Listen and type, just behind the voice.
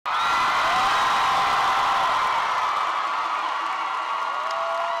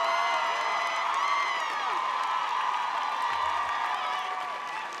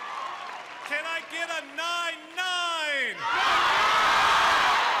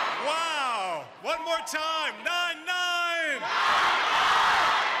more time. 9-9.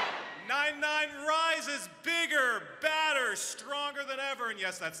 9-9 rises bigger, badder, stronger than ever. And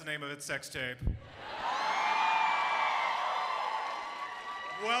yes, that's the name of its sex tape.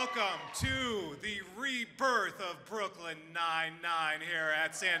 Welcome to the rebirth of Brooklyn Nine-Nine here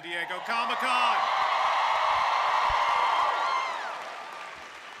at San Diego Comic-Con.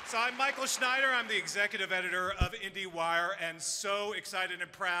 So I'm Michael Schneider. I'm the executive editor of IndieWire, and so excited and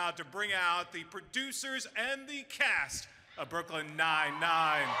proud to bring out the producers and the cast of Brooklyn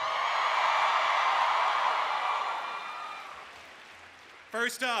Nine-Nine.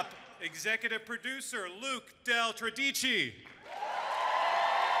 First up, executive producer Luke Del Tredici.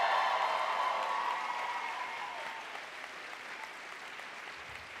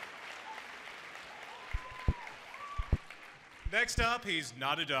 Next up, he's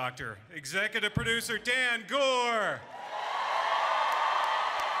not a doctor, executive producer Dan Goor.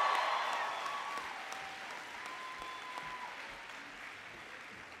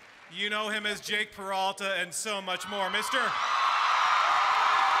 You know him as Jake Peralta and so much more, Mr.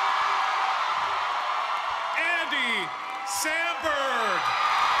 Andy Samberg.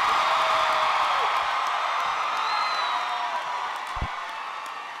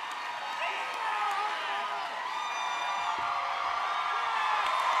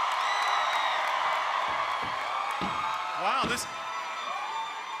 Wow, this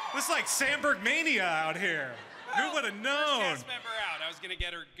is like Samberg mania out here. Well, who would have known? First cast member out. I was gonna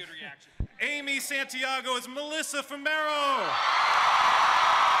get her good reaction. Amy Santiago is Melissa Fumero.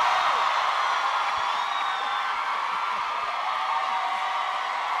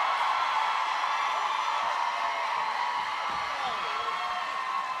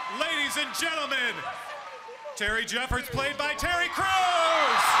 Ladies and gentlemen, Terry Jeffords played by Terry Crews.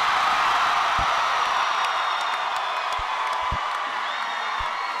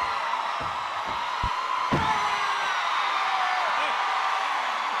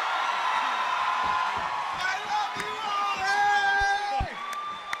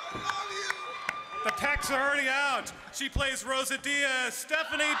 Are already out. She plays Rosa Diaz,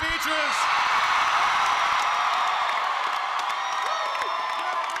 Stephanie Beatrice.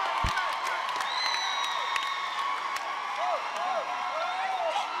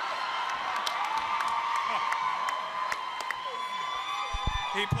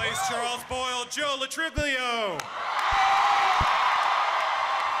 He plays Charles Boyle, Joe Latriglio.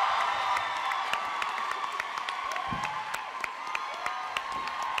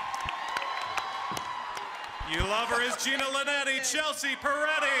 You love her is Gina Linetti, Chelsea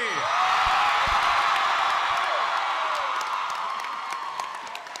Peretti.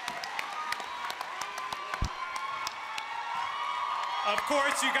 Of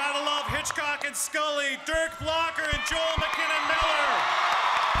course, you gotta love Hitchcock and Scully, Dirk Blocker and Joel McKinnon Miller.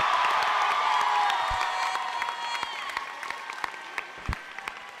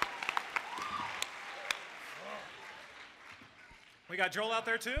 We got Joel out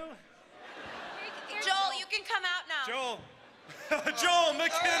there too? Joel, you can come out now. Joel. Joel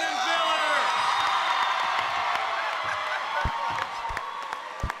McKinnon-Miller.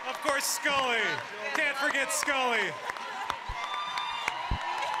 Of course, Scully. Can't forget Scully.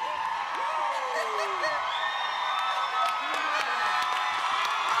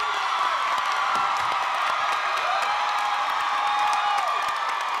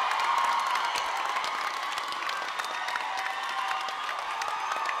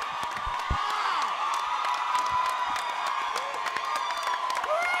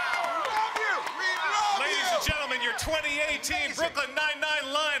 Your 2018 Brooklyn Nine-Nine